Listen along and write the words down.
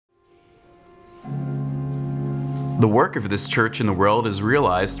The work of this church in the world is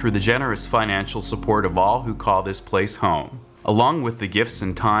realized through the generous financial support of all who call this place home. Along with the gifts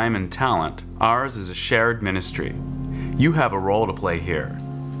and time and talent, ours is a shared ministry. You have a role to play here.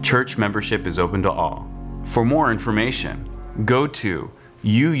 Church membership is open to all. For more information, go to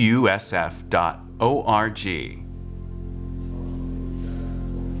uusf.org.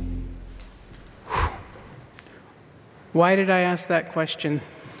 Why did I ask that question?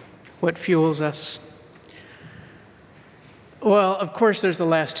 What fuels us? Well, of course, there's the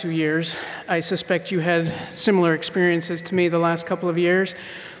last 2 years. I suspect you had similar experiences to me the last couple of years.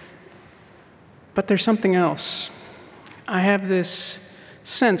 But there's something else. I have this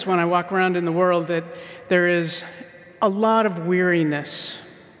sense when I walk around in the world that there is a lot of weariness,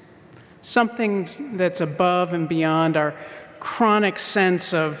 something that's above and beyond our chronic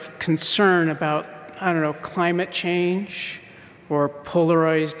sense of concern about, climate change or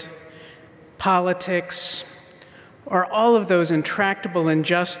polarized politics or all of those intractable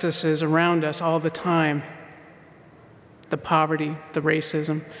injustices around us all the time. The poverty, the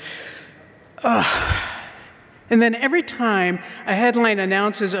racism. And then every time a headline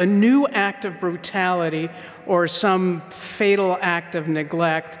announces a new act of brutality or some fatal act of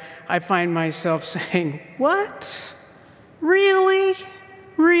neglect, I find myself saying, what? Really?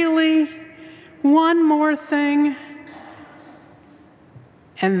 Really? One more thing?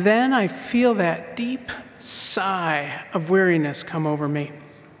 And then I feel that deep sigh of weariness come over me.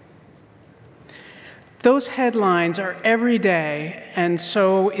 Those headlines are every day, and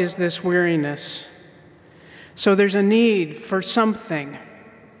so is this weariness. So there's a need for something,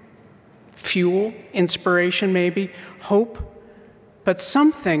 fuel, inspiration maybe, hope, but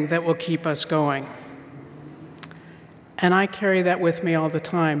something that will keep us going. And I carry that with me all the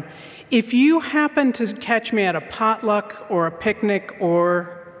time. If you happen to catch me at a potluck or a picnic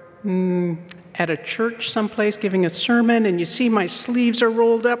or at a church someplace giving a sermon and you see my sleeves are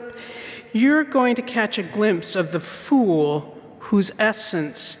rolled up, you're going to catch a glimpse of the fool whose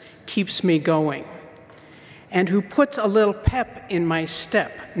essence keeps me going and who puts a little pep in my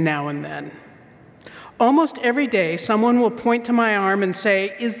step now and then. Almost every day, someone will point to my arm and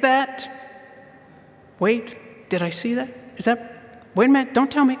say, wait, did I see that? Wait a minute,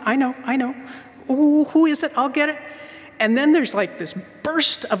 don't tell me, I know. Ooh, who is it? I'll get it. And then there's like this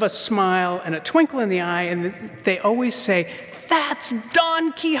burst of a smile and a twinkle in the eye, and they always say, that's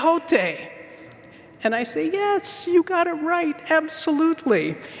Don Quixote. And I say, yes, you got it right,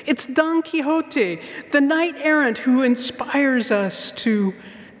 absolutely. It's Don Quixote, the knight errant who inspires us to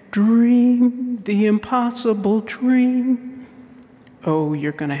dream the impossible dream. Oh,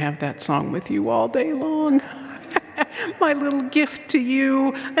 you're going to have that song with you all day long. My little gift to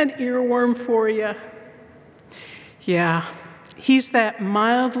you, an earworm for you. Yeah, he's that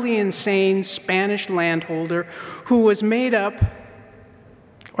mildly insane Spanish landholder who was made up,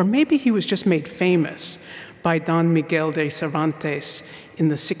 or maybe he was just made famous, by Don Miguel de Cervantes in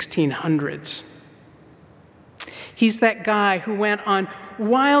the 1600s. He's that guy who went on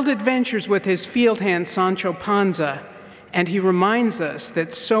wild adventures with his field hand Sancho Panza, and he reminds us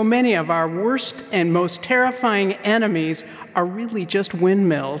that so many of our worst and most terrifying enemies are really just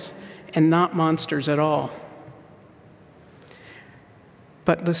windmills and not monsters at all.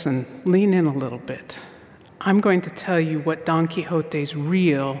 But listen, lean in a little bit. I'm going to tell you what Don Quixote's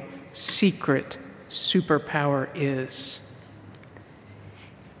real, secret superpower is.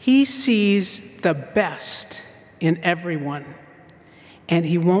 He sees the best in everyone, and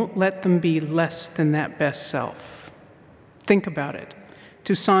he won't let them be less than that best self. Think about it.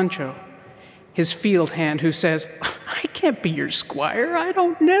 To Sancho, his field hand who says, I can't be your squire. I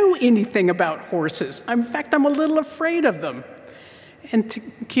don't know anything about horses. In fact, I'm a little afraid of them. And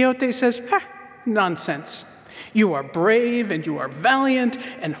Quixote says, nonsense. You are brave and you are valiant,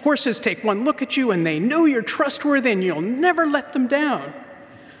 and horses take one look at you and they know you're trustworthy and you'll never let them down.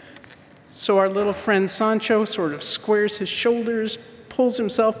 So our little friend Sancho sort of squares his shoulders, pulls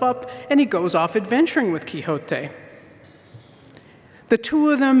himself up, and he goes off adventuring with Quixote. The two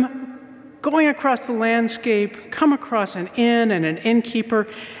of them, going across the landscape, come across an inn and an innkeeper,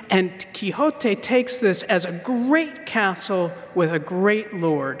 and Quixote takes this as a great castle with a great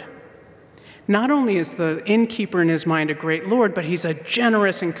lord. Not only is the innkeeper in his mind a great lord, but he's a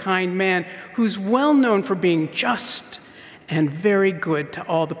generous and kind man who's well known for being just and very good to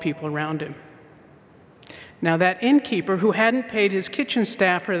all the people around him. Now that innkeeper, who hadn't paid his kitchen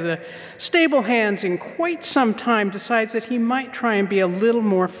staff or the stable hands in quite some time, decides that he might try and be a little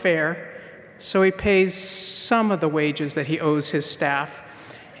more fair, so he pays some of the wages that he owes his staff,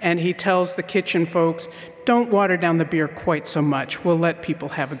 and he tells the kitchen folks, don't water down the beer quite so much, we'll let people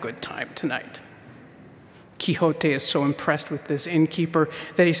have a good time tonight. Quixote is so impressed with this innkeeper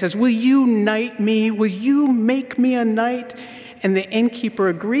that he says, "Will you knight me? Will you make me a knight?" And the innkeeper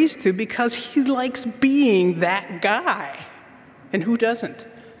agrees to, because he likes being that guy. And who doesn't?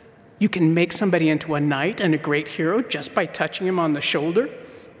 You can make somebody into a knight and a great hero just by touching him on the shoulder.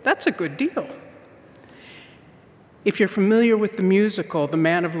 That's a good deal. If you're familiar with the musical, The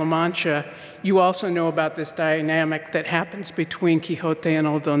Man of La Mancha, you also know about this dynamic that happens between Quixote and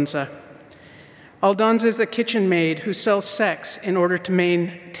Aldonza. Aldonza is the kitchen maid who sells sex in order to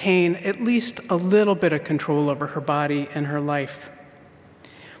maintain at least a little bit of control over her body and her life.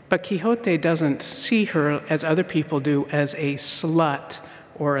 But Quixote doesn't see her, as other people do, as a slut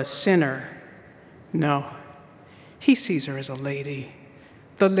or a sinner. No, he sees her as a lady,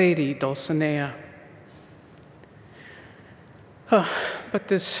 the lady Dulcinea. But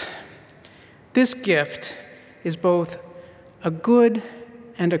this gift is both a good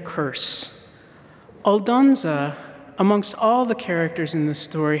and a curse. Aldonza, amongst all the characters in the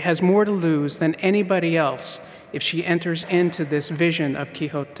story, has more to lose than anybody else if she enters into this vision of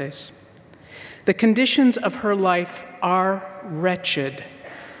Quixote's. The conditions of her life are wretched.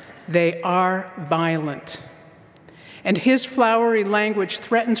 They are violent. And his flowery language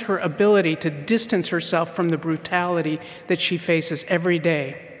threatens her ability to distance herself from the brutality that she faces every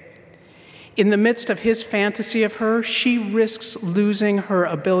day. In the midst of his fantasy of her, she risks losing her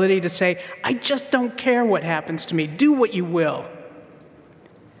ability to say, "I just don't care what happens to me, do what you will."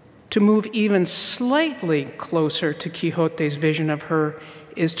 To move even slightly closer to Quixote's vision of her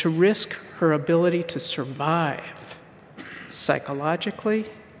is to risk her ability to survive, psychologically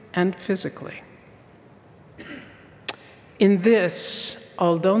and physically. In this,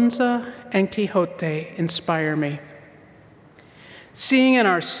 Aldonza and Quixote inspire me. Seeing in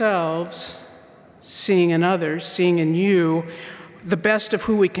ourselves, seeing in others, seeing in you, the best of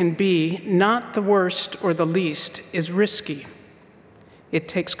who we can be, not the worst or the least, is risky. It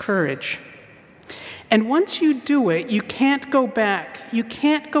takes courage. And once you do it, you can't go back. You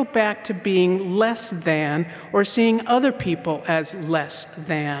can't go back to being less than or seeing other people as less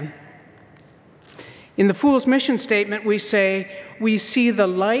than. In the Fool's Mission Statement, we say, we see the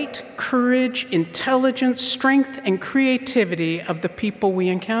light, courage, intelligence, strength, and creativity of the people we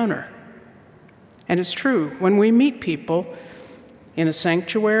encounter. And it's true, when we meet people in a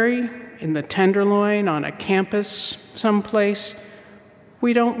sanctuary, in the Tenderloin, on a campus someplace,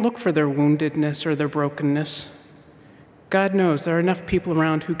 we don't look for their woundedness or their brokenness. God knows there are enough people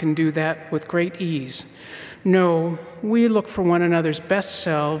around who can do that with great ease. No, we look for one another's best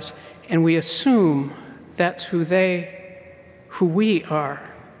selves, and we assume that's who we are.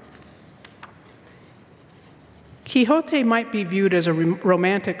 Quixote might be viewed as a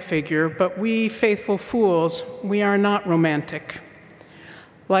romantic figure, but we faithful fools, we are not romantic.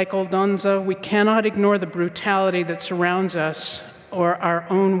 Like Aldonza, we cannot ignore the brutality that surrounds us or our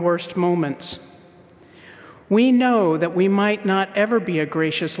own worst moments. We know that we might not ever be a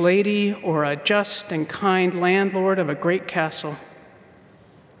gracious lady or a just and kind landlord of a great castle.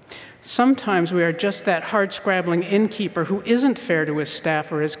 Sometimes we are just that hard-scrabbling innkeeper who isn't fair to his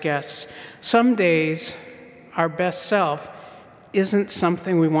staff or his guests. Some days, our best self isn't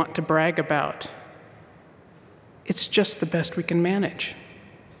something we want to brag about. It's just the best we can manage.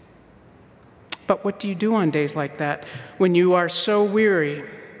 But what do you do on days like that, when you are so weary,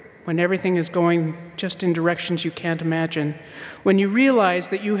 when everything is going just in directions you can't imagine, when you realize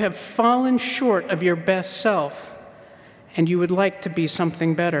that you have fallen short of your best self and you would like to be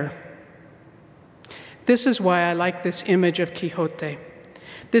something better? This is why I like this image of Quixote.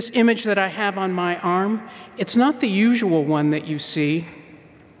 This image that I have on my arm, it's not the usual one that you see,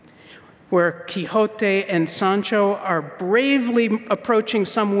 where Quixote and Sancho are bravely approaching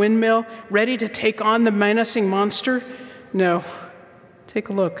some windmill, ready to take on the menacing monster. No, take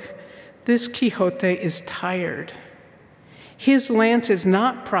a look. This Quixote is tired. His lance is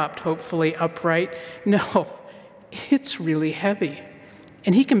not propped, hopefully, upright. No, it's really heavy.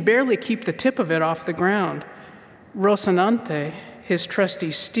 And he can barely keep the tip of it off the ground. Rocinante, his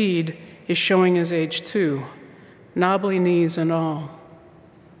trusty steed, is showing his age too, knobbly knees and all,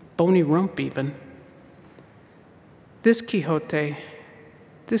 bony rump even. This Quixote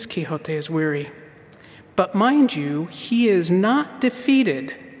is weary. But mind you, he is not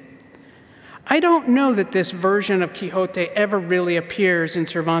defeated. I don't know that this version of Quixote ever really appears in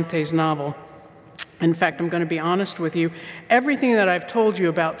Cervantes' novel. In fact, I'm going to be honest with you. Everything that I've told you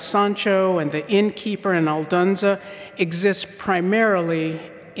about Sancho and the innkeeper and Aldonza exists primarily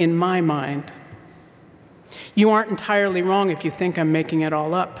in my mind. You aren't entirely wrong if you think I'm making it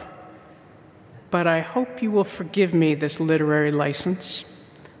all up. But I hope you will forgive me this literary license.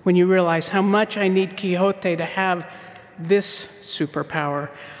 when you realize how much I need Quixote to have this superpower.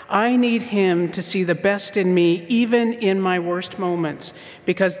 I need him to see the best in me, even in my worst moments,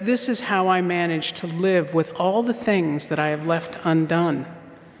 because this is how I manage to live with all the things that I have left undone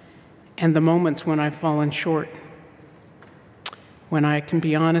and the moments when I've fallen short. When I can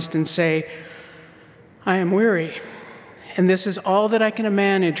be honest and say, I am weary, and this is all that I can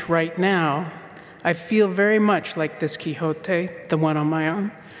manage right now. I feel very much like this Quixote, the one on my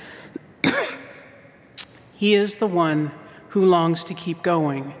arm. He is the one who longs to keep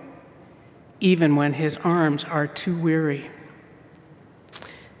going, even when his arms are too weary.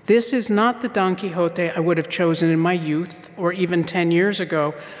 This is not the Don Quixote I would have chosen in my youth or even 10 years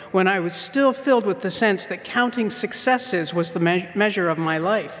ago, when I was still filled with the sense that counting successes was the measure of my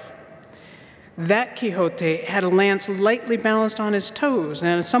life. That Quixote had a lance lightly balanced on his toes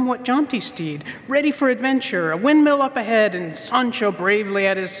and a somewhat jaunty steed, ready for adventure, a windmill up ahead, and Sancho bravely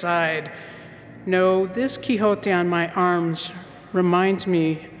at his side. No, this Quixote on my arms reminds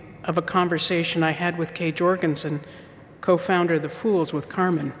me of a conversation I had with Kay Jorgensen, co-founder of The Fools with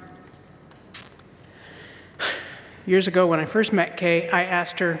Carmen. Years ago, when I first met Kay, I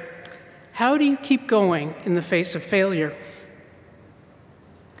asked her, "How do you keep going in the face of failure?"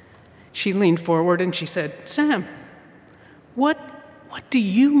 She leaned forward and she said, "Sam, what do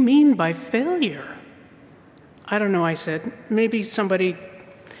you mean by failure?" "I don't know," I said. "Maybe somebody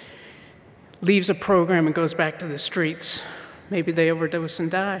leaves a program and goes back to the streets. Maybe they overdose and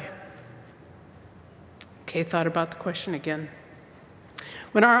die." Kay thought about the question again.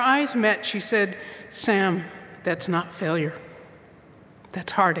 When our eyes met, she said, "Sam, that's not failure.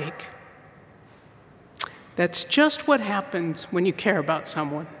 That's heartache. That's just what happens when you care about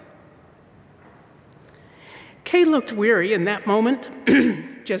someone." Kay looked weary in that moment,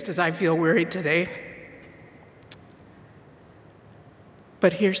 just as I feel weary today.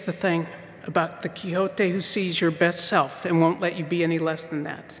 But here's the thing about the Quixote who sees your best self and won't let you be any less than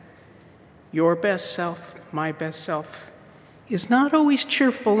that. Your best self, my best self, is not always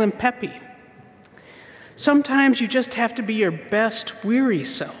cheerful and peppy. Sometimes you just have to be your best weary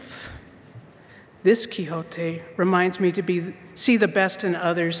self. This Quixote reminds me to see the best in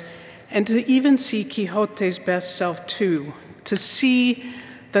others and to even see Quixote's best self too, to see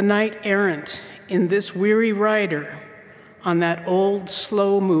the knight errant in this weary rider on that old,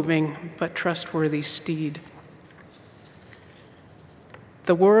 slow-moving, but trustworthy steed.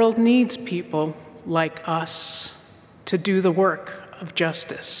 The world needs people like us to do the work of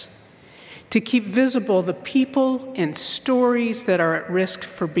justice, to keep visible the people and stories that are at risk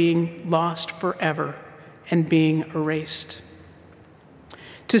for being lost forever and being erased.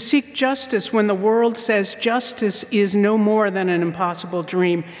 To seek justice when the world says justice is no more than an impossible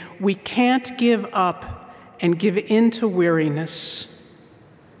dream. We can't give up and give in to weariness.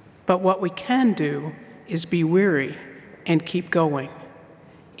 But what we can do is be weary and keep going,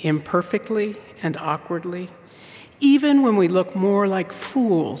 imperfectly and awkwardly, even when we look more like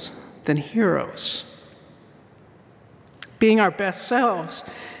fools than heroes. Being our best selves,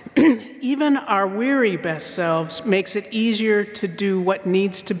 even our weary best selves, makes it easier to do what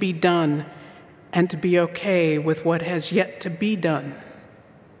needs to be done and to be okay with what has yet to be done.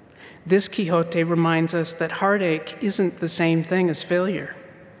 This Quixote reminds us that heartache isn't the same thing as failure,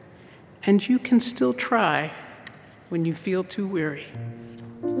 and you can still try when you feel too weary.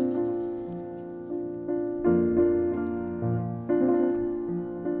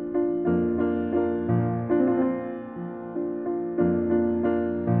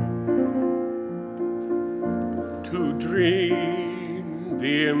 To dream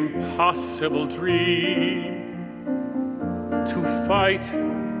the impossible dream, to fight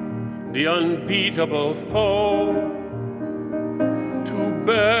the unbeatable foe, to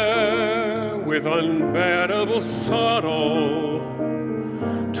bear with unbearable sorrow,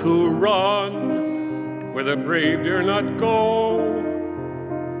 to run where the brave dare not go,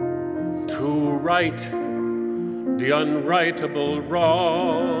 to right the unrightable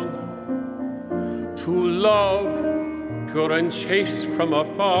wrong, to love pure and chaste from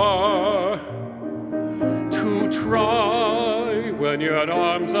afar, to try when your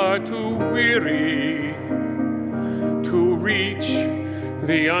arms are too weary, to reach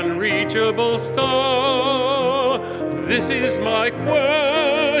the unreachable star. This is my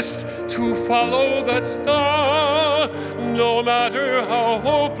quest, to follow that star, no matter how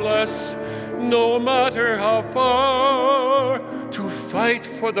hopeless, no matter how far, to fight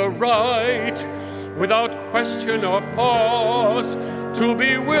for the right without question or pause, to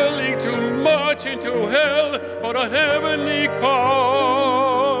be willing to march into hell for a heavenly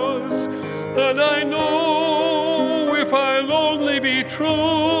cause. And I know if I'll only be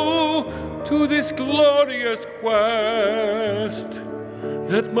true, to this glorious quest,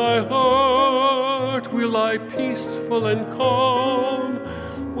 that my heart will lie peaceful and calm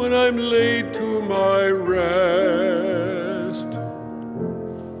when I'm laid to my rest.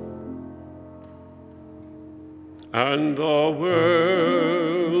 And the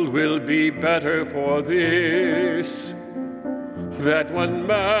world will be better for this, that one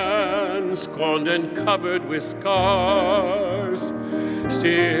man, scorned and covered with scars,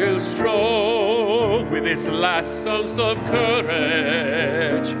 still strong with his last ounce of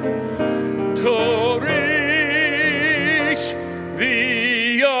courage to reach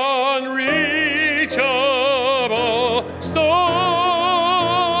the unreachable star.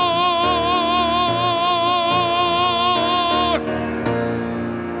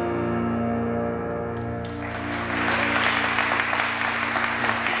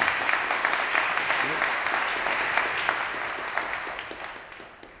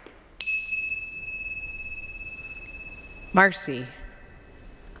 Marcy,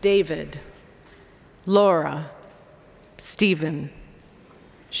 David, Laura, Stephen,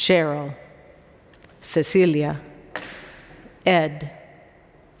 Cheryl, Cecilia, Ed,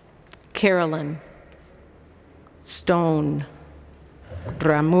 Carolyn, Stone,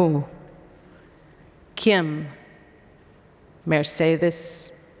 Ramu, Kim,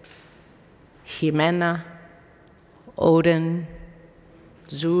 Mercedes, Jimena, Odin,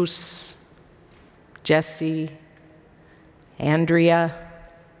 Zeus, Jesse, Andrea,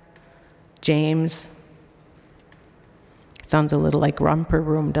 James. Sounds a little like Romper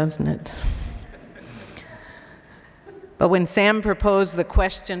Room, doesn't it? But when Sam proposed the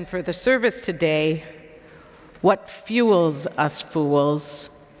question for the service today, what fuels us fools?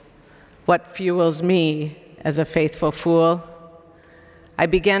 What fuels me as a faithful fool? I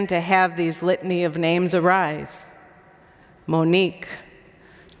began to have these litany of names arise. Monique,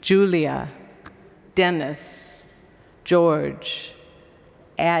 Julia, Dennis, George,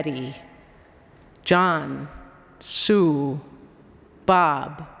 Addie, John, Sue,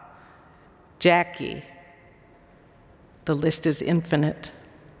 Bob, Jackie. The list is infinite.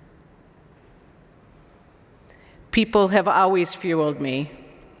 People have always fueled me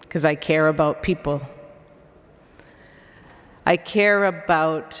because I care about people. I care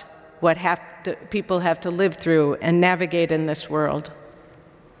about what people have to live through and navigate in this world.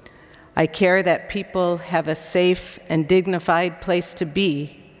 I care that people have a safe and dignified place to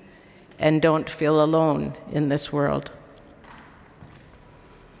be and don't feel alone in this world.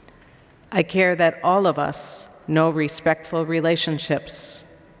 I care that all of us know respectful relationships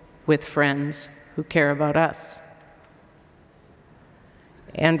with friends who care about us.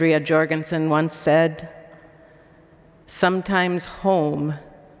 Andrea Jorgensen once said, "Sometimes home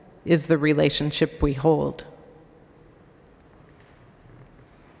is the relationship we hold."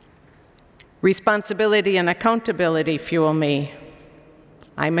 Responsibility and accountability fuel me.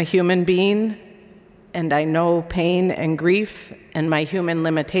 I'm a human being, and I know pain and grief and my human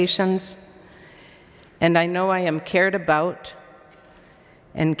limitations, and I know I am cared about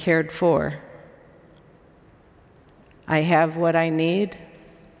and cared for. I have what I need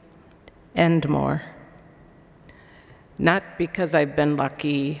and more. Not because I've been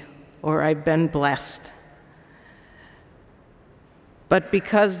lucky or I've been blessed, but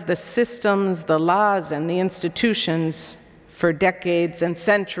because the systems, the laws, and the institutions for decades and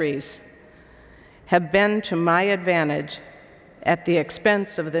centuries have been to my advantage at the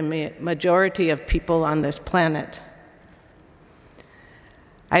expense of the majority of people on this planet.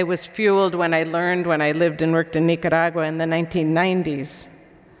 I was fueled when I learned, when I lived and worked in Nicaragua in the 1990s,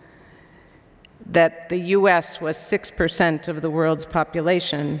 that the US was 6% of the world's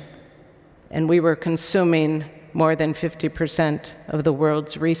population, and we were consuming more than 50% of the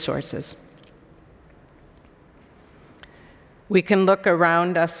world's resources. We can look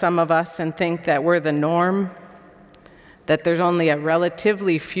around us, some of us, and think that we're the norm, that there's only a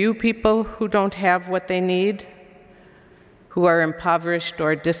relatively few people who don't have what they need, who are impoverished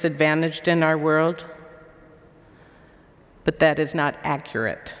or disadvantaged in our world. But that is not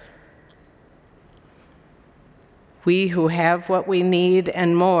accurate. We who have what we need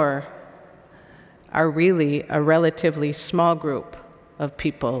and more are really a relatively small group of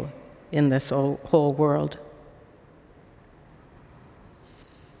people in this whole world.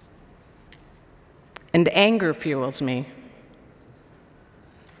 And anger fuels me.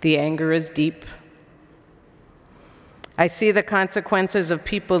 The anger is deep. I see the consequences of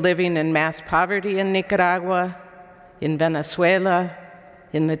people living in mass poverty in Nicaragua, in Venezuela,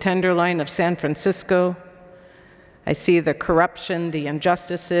 in the Tenderloin of San Francisco. I see the corruption, the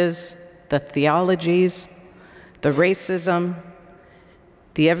injustices, the theologies, the racism,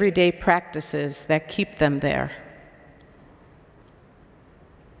 the everyday practices that keep them there.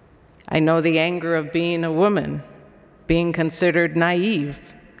 I know the anger of being a woman, being considered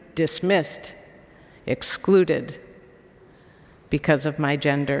naive, dismissed, excluded because of my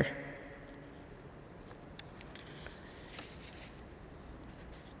gender.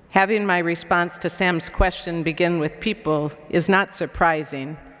 Having my response to Sam's question begin with people is not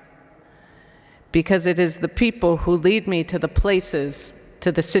surprising, because it is the people who lead me to the places,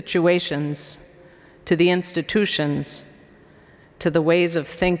 to the situations, to the institutions, to the ways of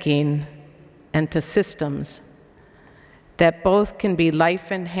thinking, and to systems that both can be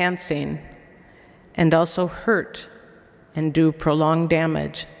life-enhancing and also hurt and do prolonged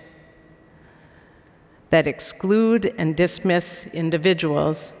damage, that exclude and dismiss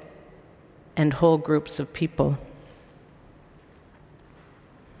individuals and whole groups of people.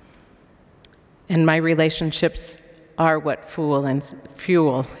 And my relationships are what fuel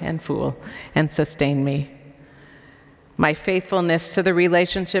and sustain me. My faithfulness to the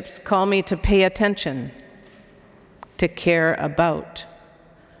relationships call me to pay attention, to care about,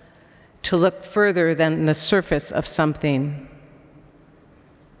 to look further than the surface of something,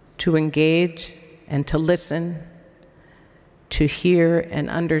 to engage and to listen, to hear and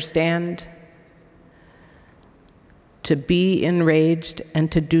understand, to be enraged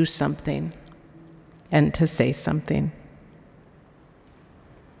and to do something, and to say something.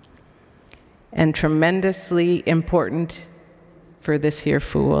 And tremendously important for this here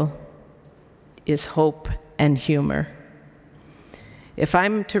fool is hope and humor. If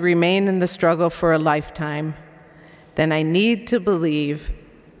I'm to remain in the struggle for a lifetime, then I need to believe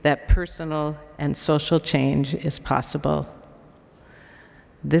that personal and social change is possible.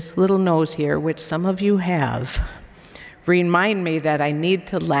 This little nose here, which some of you have, remind me that I need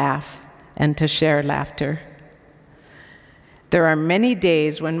to laugh and to share laughter. There are many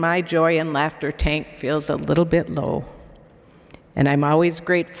days when my joy and laughter tank feels a little bit low, and I'm always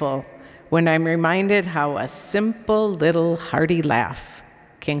grateful when I'm reminded how a simple little hearty laugh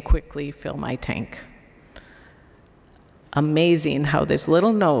can quickly fill my tank. Amazing how this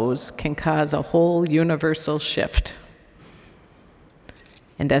little nose can cause a whole universal shift.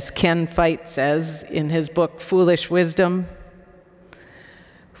 And as Ken Fite says in his book, Foolish Wisdom,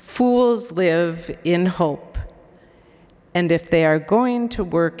 fools live in hope. And if they are going to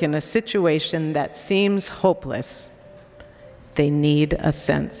work in a situation that seems hopeless, they need a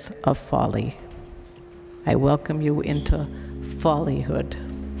sense of folly. I welcome you into follyhood.